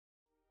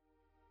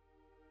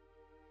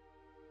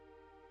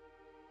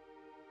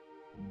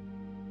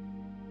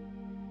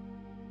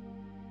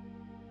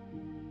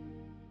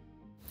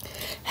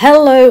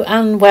Hello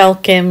and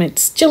welcome.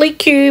 It's Jilly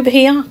Cube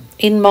here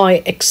in my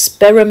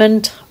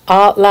experiment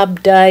art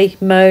lab day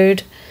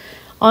mode.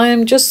 I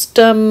am just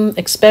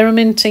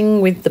experimenting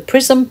with the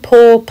Prizm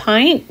pour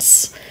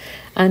paints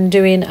and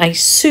doing a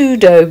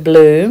pseudo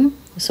bloom.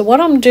 So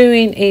what I'm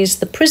doing is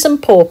the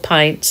Prizm pour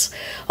paints,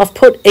 I've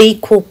put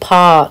equal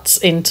parts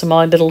into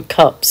my little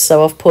cups.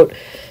 So I've put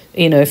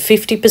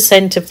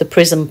 50% of the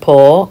Prizm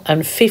pour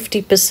and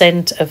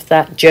 50% of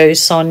that Jo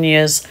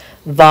Sonja's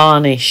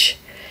varnish,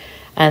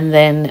 and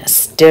then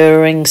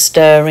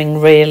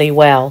stirring really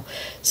well.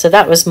 So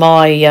that was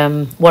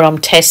my what I'm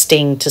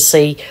testing to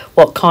see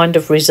what kind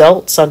of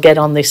results I get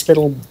on this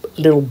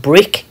little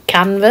brick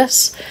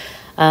canvas.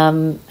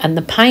 And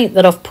the paint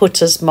that I've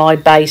put as my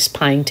base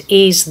paint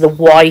is the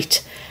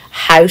white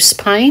house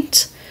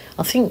paint.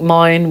 I think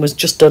mine was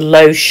just a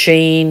low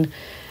sheen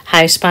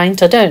house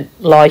paint. I don't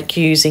like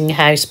using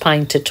house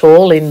paint at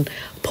all in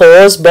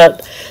pours,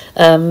 but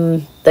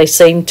they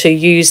seem to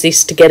use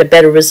this to get a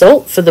better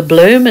result for the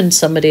bloom, and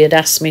somebody had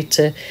asked me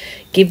to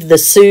give the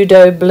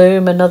pseudo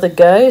bloom another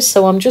go.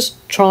 So I'm just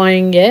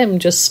trying, I'm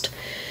just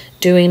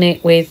doing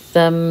it with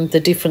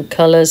the different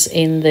colours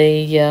in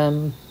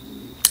the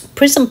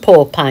Prizm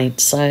pour paint.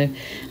 So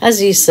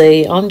as you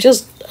see, I'm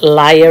just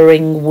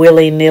layering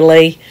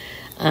willy-nilly,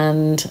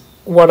 and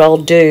what I'll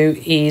do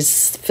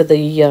is for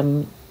the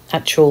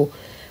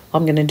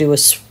I'm going to do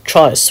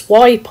try a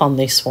swipe on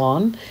this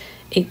one.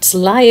 It's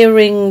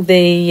layering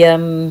the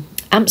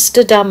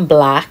Amsterdam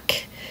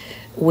black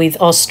with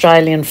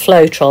Australian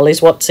Floetrol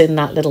is what's in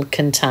that little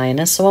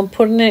container. So I'm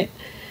putting it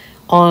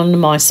on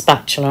my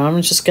spatula.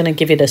 I'm just going to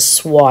give it a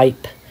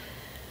swipe.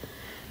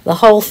 The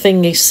whole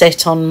thing is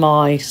set on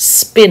my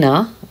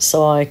spinner,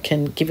 so I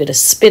can give it a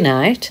spin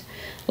out.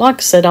 Like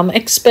I said, I'm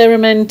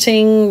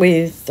experimenting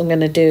with, I'm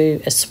going to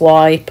do a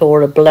swipe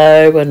or a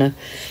blow and a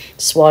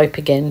swipe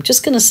again.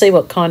 Just going to see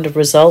what kind of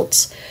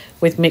results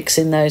with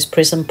mixing those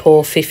Prizm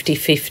pour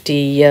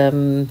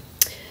 50-50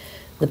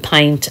 the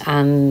paint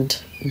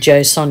and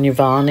Jo Sonja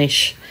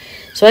varnish.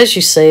 So as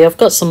you see, I've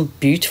got some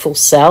beautiful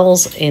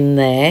cells in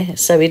there,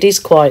 so it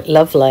is quite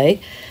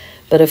lovely.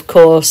 But of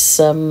course,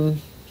 I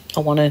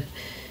want to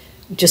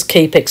just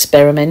keep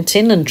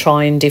experimenting and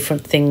trying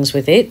different things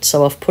with it.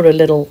 So I've put a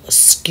little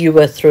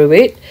skewer through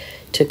it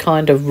to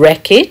kind of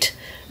wreck it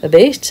a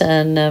bit,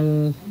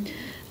 and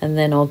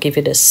then I'll give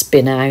it a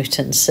spin out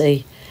and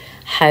see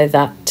how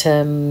that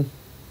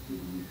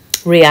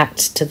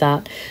reacts to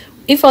that.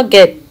 If I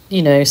get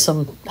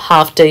some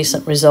half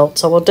decent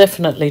results, I will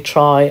definitely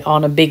try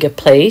on a bigger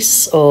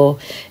piece. Or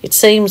it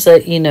seems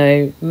that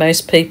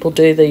most people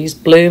do these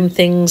bloom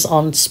things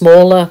on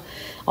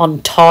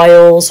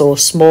tiles or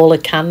smaller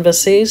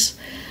canvases.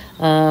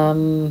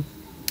 I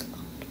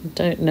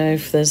don't know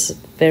if there's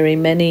very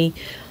many.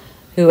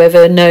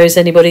 Whoever knows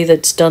anybody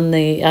that's done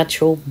the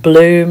actual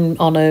bloom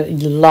on a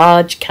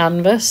large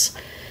canvas,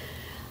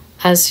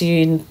 as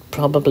you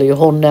probably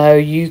all know,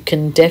 you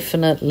can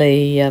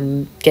definitely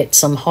get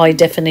some high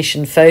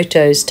definition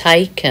photos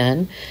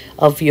taken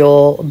of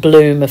your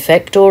bloom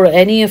effect or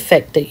any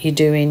effect that you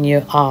do in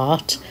your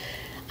art,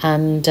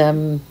 and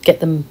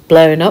get them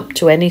blown up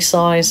to any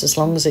size as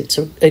long as it's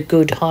a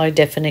good high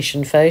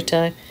definition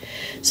photo.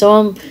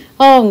 So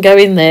I'm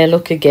going there,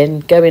 look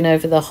again, going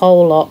over the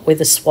whole lot with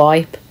a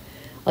swipe.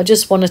 I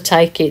just want to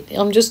take it.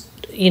 I'm just,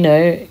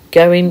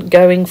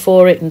 going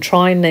for it and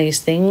trying these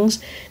things.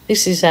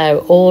 This is how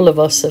all of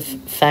us have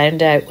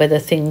found out whether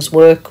things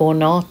work or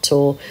not,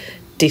 or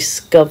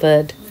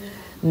discovered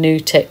new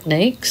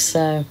techniques.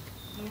 So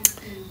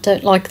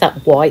don't like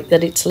that white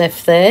that it's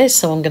left there.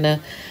 So I'm going to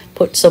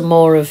put some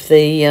more of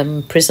the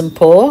Prizm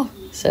pour.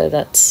 So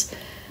that's,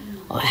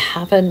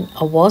 I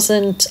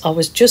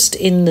was just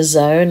in the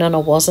zone and I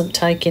wasn't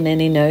taking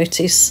any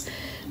notice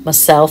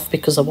myself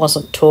because I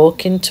wasn't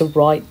talking to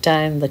write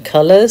down the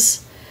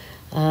colours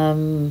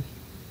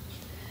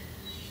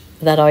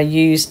that I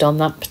used on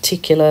that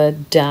particular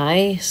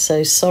day.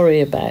 So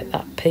sorry about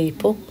that,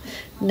 people.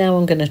 Now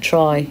I'm going to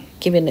try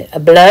giving it a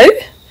blow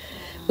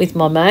with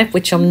my mouth,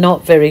 which I'm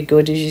not very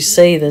good. As you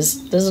see,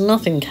 there's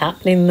nothing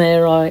happening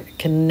there. I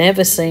can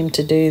never seem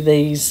to do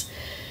these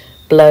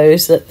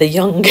blows that the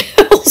young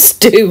girls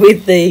do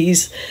with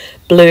these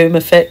bloom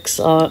effects.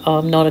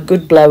 I'm not a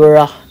good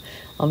blower.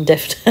 I'm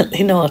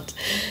definitely not.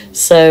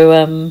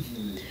 So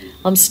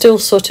I'm still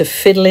sort of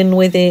fiddling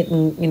with it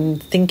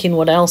and thinking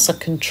what else I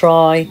can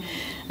try.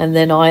 And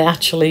then I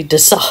actually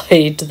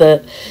decide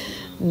that,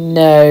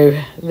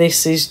 no,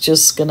 this is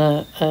just going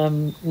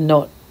to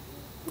not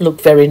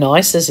look very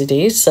nice as it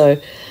is.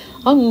 So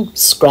I'm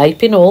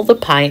scraping all the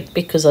paint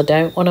because I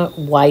don't want to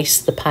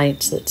waste the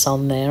paint that's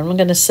on there. I'm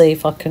going to see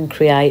if I can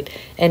create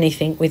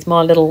anything with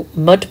my little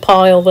mud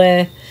pile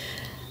there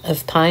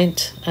of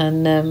paint,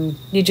 and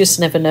you just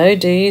never know,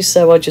 do you?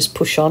 So I just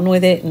push on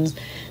with it and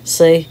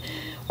see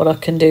what I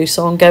can do.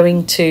 So I'm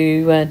going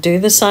to do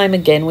the same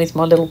again with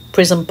my little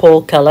Prizm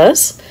pour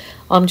colours.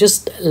 I'm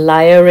just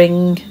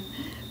layering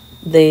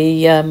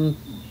the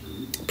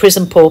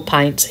Prizm pour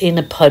paints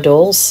in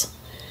puddles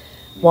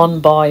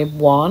one by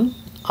one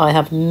I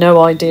have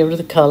no idea of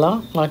the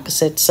colour. Like I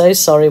said, so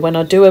sorry. When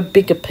I do a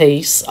bigger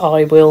piece,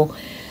 I will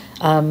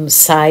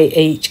say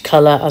each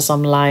colour as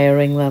I'm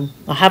layering them.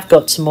 I have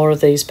got some more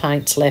of these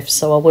paints left,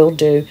 so I will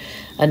do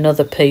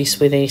another piece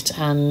with it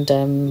and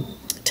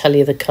tell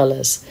you the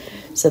colours.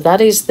 So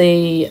that is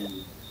the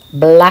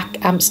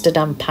black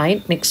Amsterdam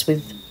paint mixed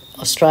with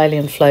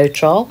Australian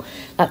Floetrol.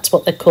 That's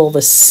what they call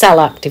the cell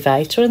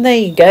activator. And there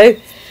you go.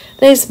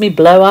 There's me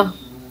blower.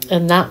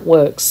 And that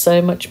works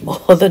so much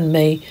more than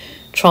me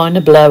trying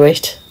to blow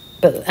it.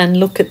 And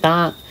look at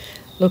that.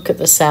 Look at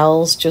the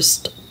cells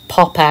just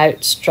pop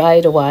out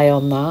straight away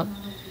on that.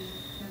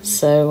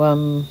 So I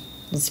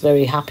was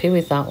very happy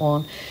with that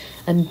one.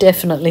 And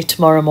definitely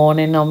tomorrow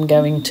morning I'm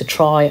going to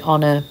try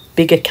on a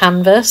bigger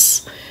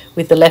canvas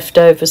with the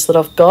leftovers that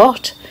I've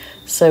got.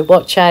 So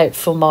watch out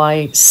for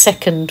my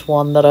second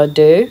one that I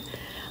do.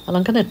 And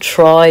I'm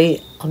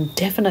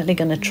definitely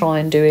going to try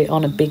and do it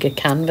on a bigger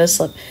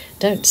canvas. I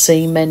don't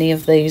see many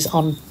of these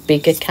on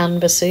bigger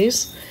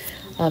canvases.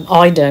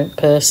 I don't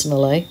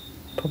personally.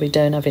 Probably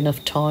don't have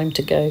enough time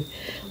to go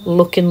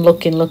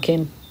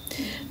looking.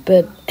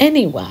 But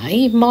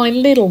anyway, my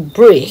little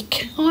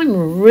brick,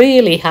 I'm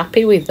really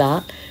happy with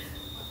that.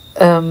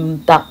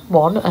 That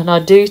one. And I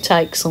do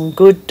take some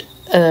good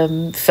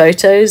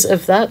photos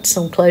of that,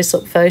 some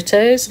close-up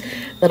photos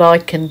that I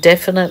can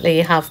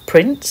definitely have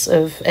prints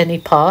of any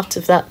part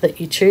of that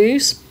you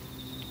choose.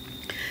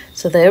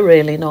 So they're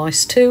really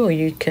nice too. Or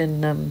you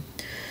can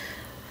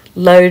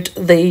load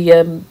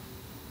the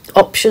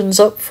options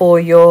up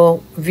for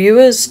your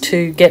viewers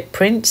to get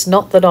prints.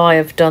 Not that I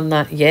have done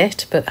that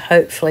yet, but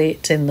hopefully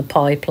it's in the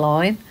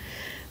pipeline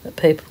that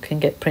people can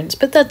get prints.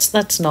 But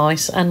that's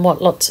nice. And what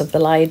lots of the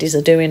ladies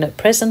are doing at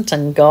present,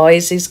 and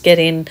guys, is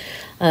getting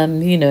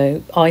you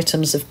know,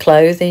 items of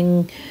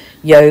clothing,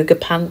 yoga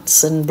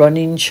pants and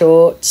running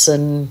shorts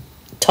and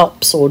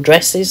tops or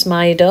dresses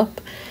made up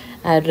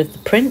out of the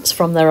prints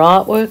from their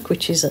artwork,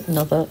 which is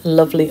another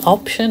lovely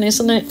option,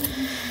 isn't it?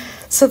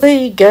 So there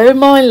you go,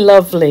 my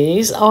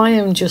lovelies. I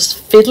am just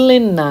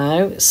fiddling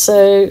now.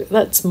 So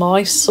that's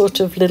my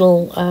sort of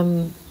little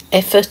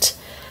effort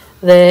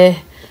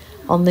there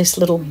on this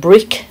little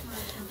brick.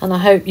 And I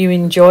hope you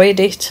enjoyed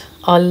it.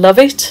 I love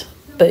it.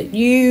 But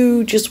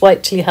you just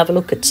wait till you have a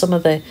look at some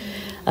of the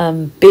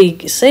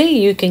big...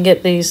 See, you can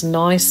get these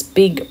nice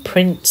big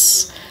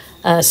prints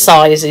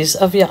sizes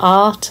of your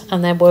art.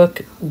 And they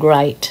work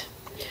great.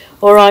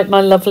 All right,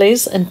 my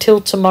lovelies,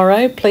 until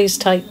tomorrow, please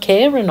take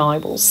care, and I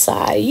will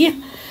say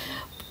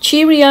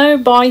cheerio,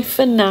 bye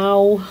for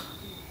now.